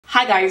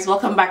Hi guys,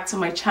 welcome back to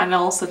my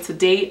channel. So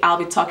today I'll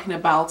be talking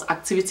about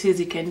activities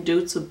you can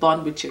do to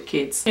bond with your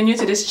kids. If you're new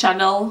to this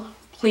channel,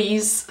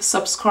 please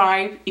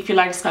subscribe. If you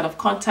like this kind of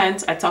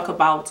content, I talk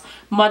about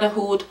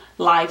motherhood,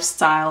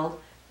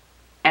 lifestyle,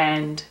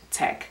 and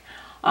tech.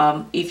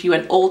 If you're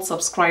an old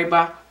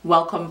subscriber,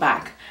 welcome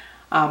back.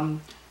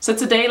 So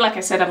today, like I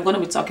said, I'm going to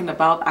be talking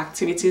about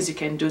activities you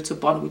can do to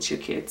bond with your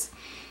kids.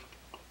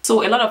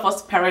 So a lot of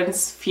us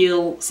parents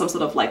feel some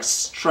sort of like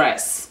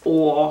stress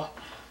or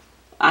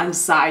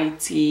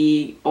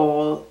anxiety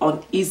or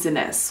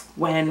uneasiness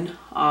when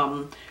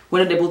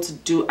we're not able to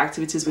do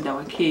activities with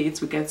our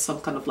kids. We get some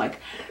kind of like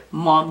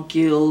mom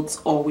guilt,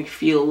 or we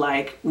feel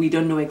like we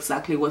don't know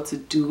exactly what to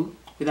do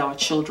with our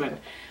children.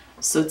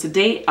 So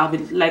today I'll be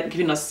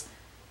giving us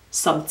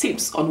some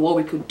tips on what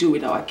we could do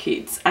with our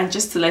kids, and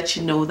just to let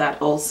you know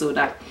that also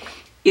that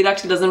it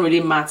actually doesn't really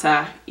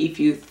matter if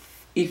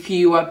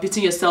you are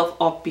beating yourself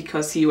up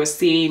because you are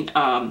seeing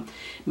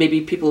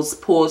maybe people's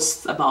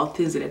posts about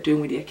things that they're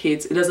doing with their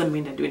kids. It doesn't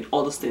mean they're doing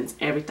all those things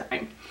every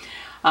time.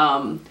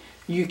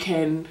 You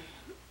can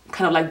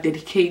kind of like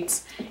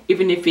dedicate,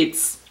 even if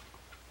it's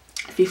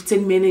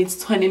 15 minutes,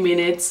 20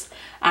 minutes,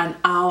 an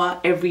hour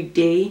every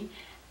day,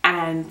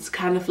 and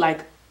kind of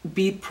like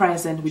be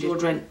present with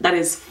children. That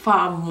is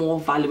far more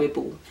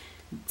valuable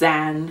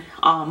than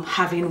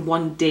having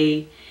one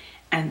day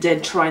and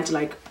then trying to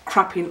like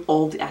crap in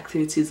all the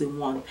activities in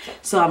one.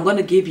 So I'm going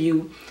to give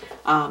you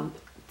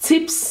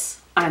tips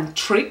and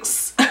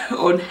tricks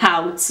on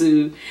how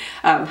to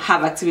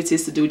have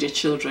activities to do with your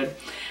children.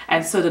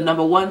 And so the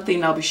number one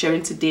thing I'll be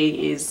sharing today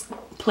is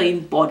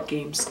playing board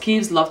games.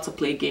 Kids love to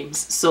play games,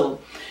 so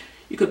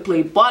you could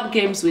play board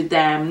games with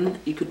them.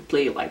 You could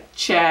play like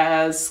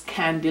chess,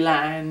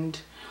 Candyland,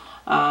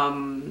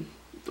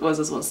 what's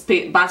this one,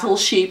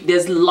 Battleship.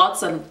 There's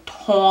lots and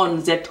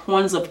tons. There are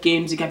tons of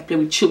games you can play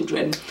with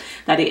children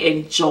that they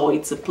enjoy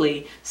to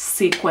play.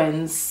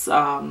 Sequence,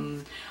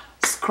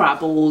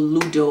 Scrabble,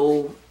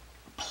 Ludo,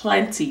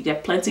 plenty. There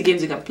are plenty of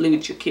games you can play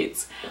with your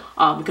kids.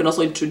 You can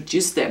also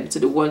introduce them to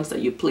the ones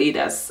that you played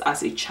as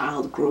a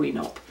child growing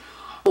up.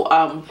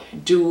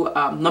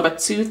 Number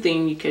two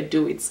thing you can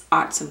do is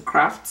arts and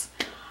crafts.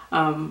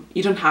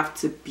 You don't have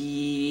to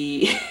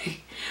be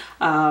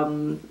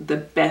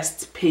the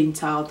best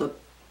painter, the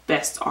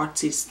best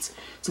artist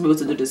to be able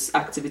to do this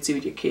activity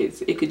with your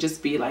kids. It could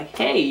just be like,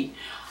 hey,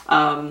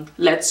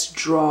 let's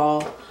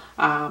draw,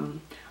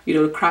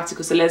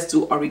 craft. So let's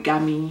do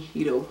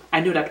origami. I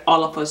know that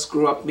all of us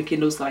grew up making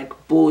those like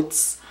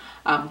boats,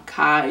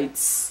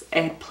 kites,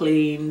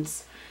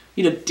 airplanes,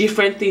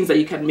 different things that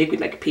you can make with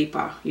like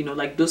paper,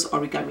 like those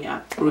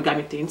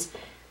origami things.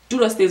 Do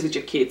those things with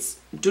your kids.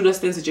 Do those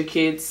things with your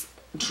kids.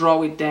 Draw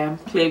with them,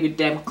 play with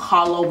them,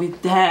 color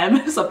with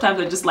them. Sometimes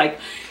I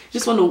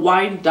just want to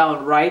wind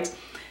down, right?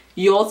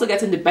 You're also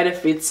getting the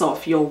benefits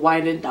of your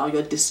winding down,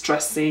 you're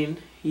distressing,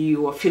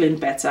 you are feeling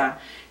better,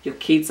 your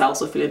kids are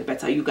also feeling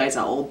better, you guys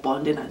are all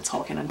bonding and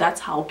talking, and that's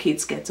how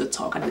kids get to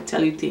talk, and they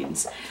tell you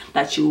things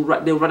that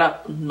they'd rather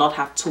not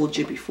have told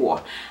you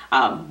before.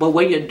 But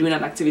when you're doing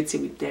an activity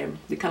with them,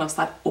 they kind of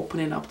start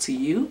opening up to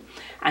you,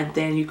 and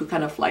then you could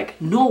kind of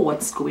like know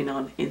what's going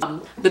on.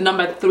 The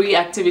number three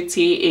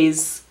activity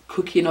is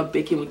cooking or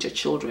baking with your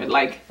children.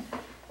 Like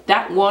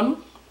that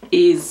one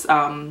is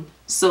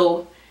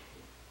so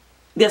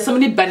there's so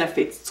many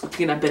benefits to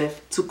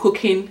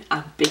cooking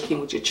and baking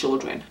with your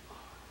children.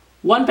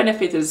 One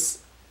benefit is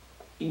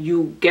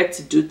you get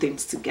to do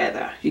things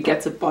together, you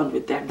get to bond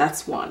with them.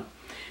 That's one.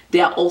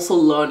 They are also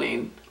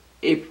learning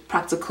a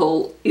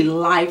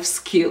life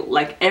skill.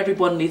 Like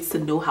everyone needs to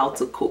know how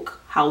to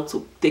cook, how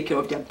to take care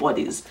of their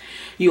bodies.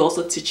 You're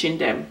also teaching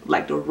them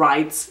like the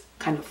right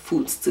kind of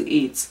foods to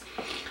eat.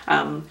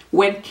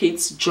 When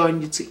kids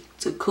join you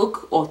to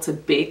cook or to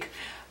bake,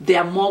 they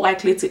are more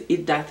likely to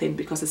eat that thing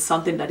because it's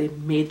something that they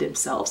made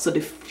themselves, so they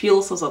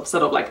feel sort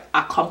of like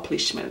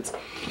accomplishment.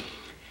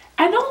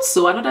 And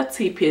also another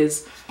tip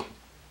is,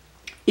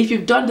 if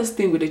you've done this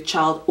thing with a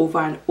child over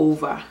and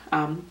over,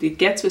 they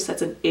get to a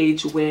certain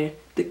age where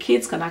the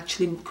kids can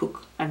actually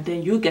cook, and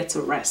then you get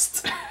to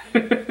rest.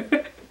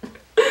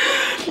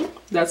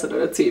 That's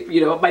another tip.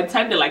 By the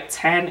time they're like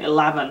 10,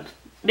 11,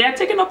 they are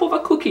taking up over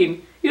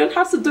cooking. You don't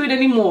have to do it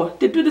anymore.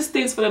 They do these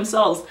things for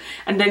themselves,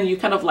 and then you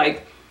kind of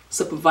like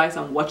supervise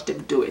and watch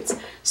them do it.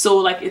 So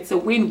like it's a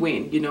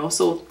win-win,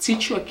 so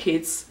teach your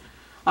kids.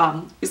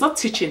 It's not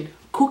teaching,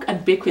 cook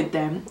and bake with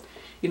them.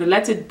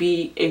 Let it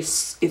be a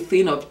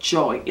thing of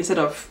joy instead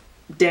of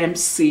them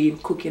seeing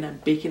cooking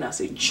and baking as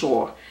a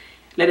chore.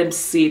 Let them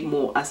see it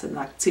more as an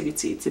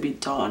activity to be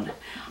done,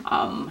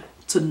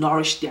 to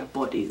nourish their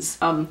bodies.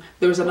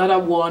 There's another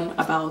one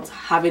about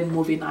having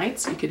movie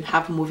nights. You can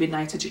have movie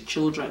nights with your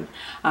children.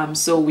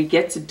 So we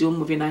get to do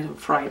movie night on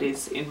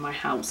Fridays in my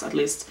house, at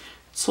least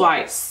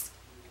twice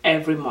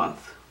every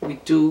month. We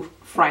do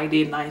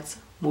Friday night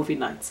movie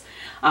nights.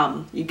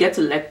 You get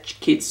to let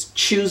kids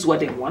choose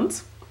what they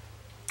want,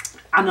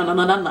 And on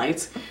another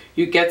night,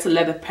 you get to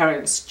let the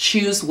parents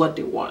choose what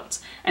they want.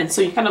 And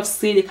so you kind of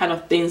see the kind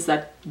of things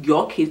that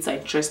your kids are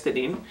interested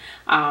in.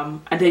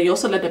 And then you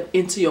also let them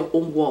into your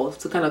own world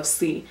to kind of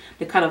see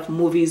the kind of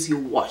movies you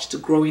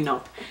watched growing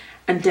up.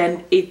 And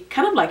then it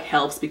kind of like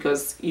helps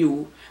because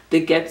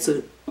they get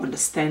to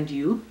understand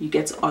you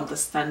get to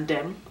understand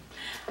them.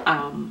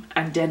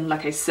 And then,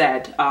 like I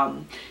said,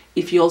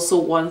 if you also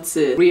want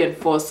to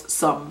reinforce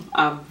some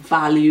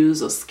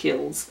values or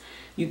skills,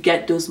 you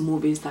get those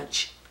movies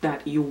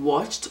that you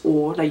watched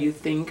or that you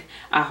think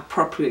are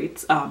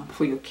appropriate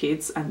for your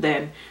kids, and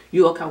then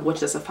you all can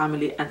watch as a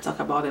family and talk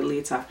about it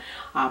later.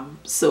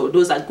 So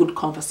those are good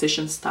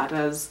conversation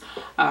starters.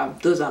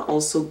 Those are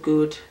also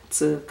good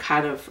to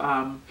kind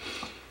of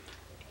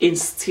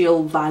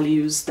instill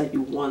values that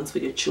you want for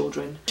your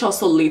children, which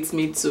also leads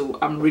me to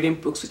reading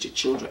books with your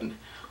children.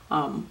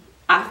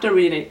 After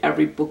reading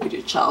every book with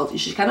your child, you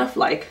should kind of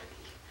like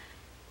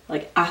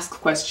ask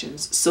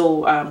questions.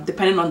 So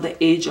depending on the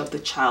age of the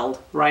child,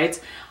 right,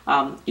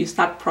 you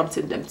start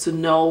prompting them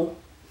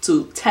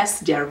to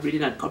test their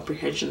reading and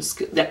comprehension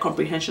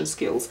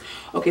skills.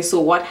 Okay, so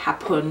what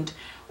happened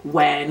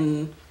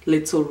when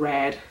Little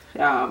Red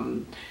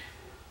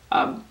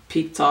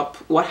picked up?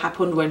 What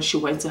happened when she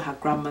went to her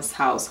grandma's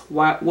house?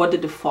 What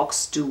did the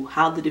fox do?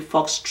 How did the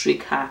fox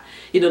trick her?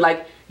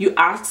 Like you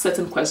ask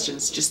certain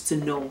questions just to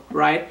know,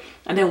 right?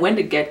 And then when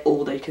they get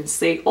older, you can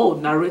say, oh,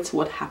 narrate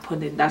what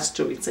happened in that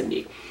story to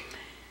me,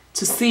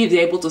 to see if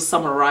they're able to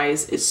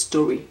summarize a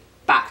story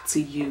back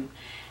to you.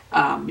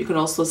 You can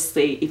also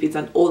say, if it's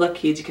an older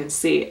kid, you can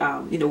say,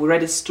 we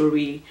read a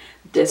story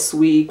this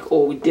week,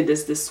 or we did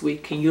this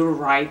week. Can you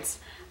write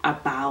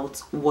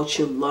about what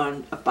you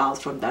learned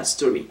about from that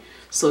story?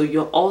 So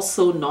you're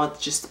also not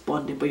just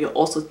bonding, but you're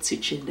also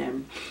teaching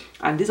them.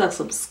 And these are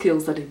some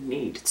skills that they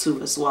need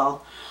too as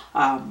well.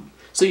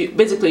 So you're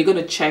going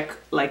to check,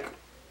 like,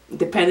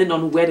 depending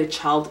on where the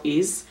child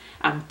is,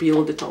 and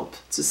build it up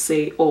to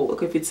say, oh,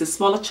 okay, if it's a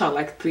smaller child,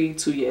 like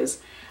 2 years,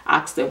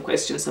 ask them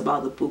questions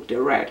about the book they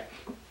read.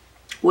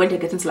 When they're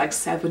getting to like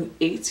 7,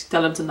 8,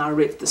 tell them to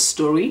narrate the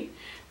story.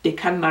 They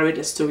can narrate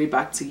the story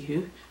back to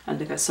you, and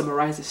they can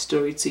summarize the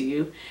story to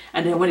you.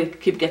 And then when they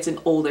keep getting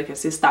older, you can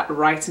say, start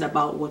writing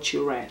about what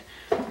you read.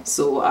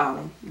 So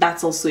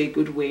that's also a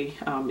good way,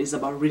 is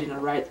about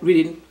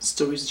reading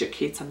stories with your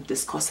kids and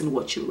discussing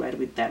what you read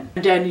with them.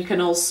 And then you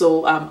can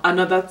also,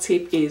 another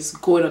tip is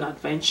going on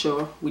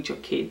adventure with your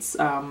kids.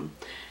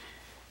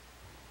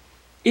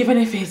 Even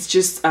if it's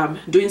just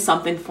doing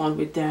something fun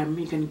with them,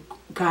 you can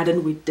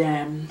garden with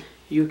them,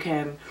 you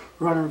can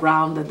run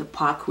around in the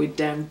park with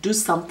them, do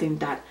something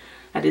that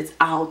is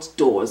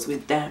outdoors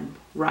with them,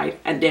 right?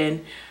 And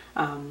then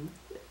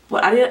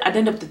but at the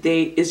end of the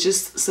day, it's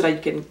just so that you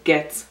can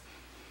get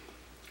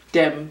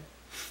them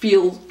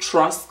feel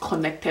trust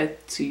connected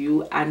to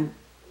you, and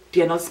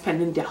they're not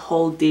spending their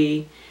whole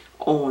day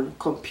on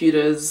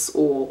computers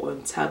or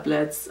on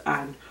tablets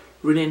and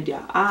ruining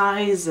their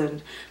eyes.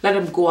 And let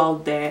them go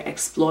out there,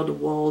 explore the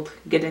world,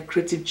 get their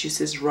creative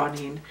juices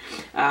running.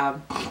 I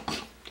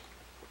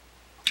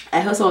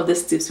hope some of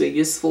these tips were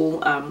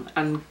useful,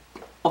 and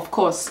of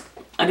course,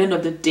 at the end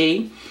of the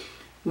day,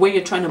 when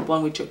you're trying to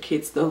bond with your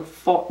kids,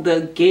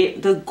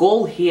 the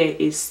goal here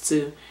is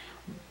to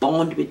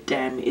bond with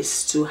them,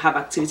 is to have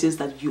activities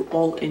that you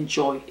all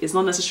enjoy. It's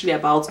not necessarily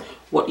about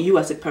what you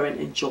as a parent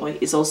enjoy.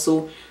 It's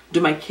also,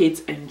 do my kids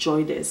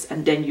enjoy this?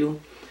 And then you're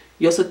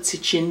also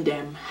teaching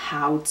them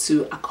how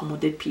to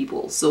accommodate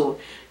people. So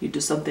you do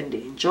something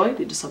they enjoy,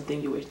 they do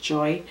something you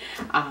enjoy.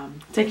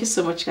 Thank you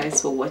so much,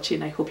 guys, for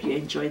watching. I hope you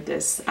enjoyed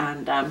this.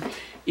 And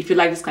if you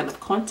like this kind of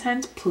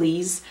content,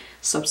 please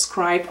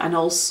subscribe and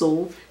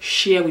also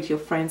share with your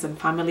friends and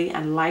family,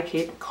 and like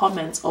it.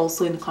 Comment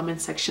also in the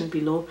comment section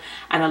below.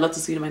 And I'd love to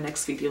see you in my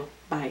next video.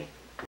 Bye.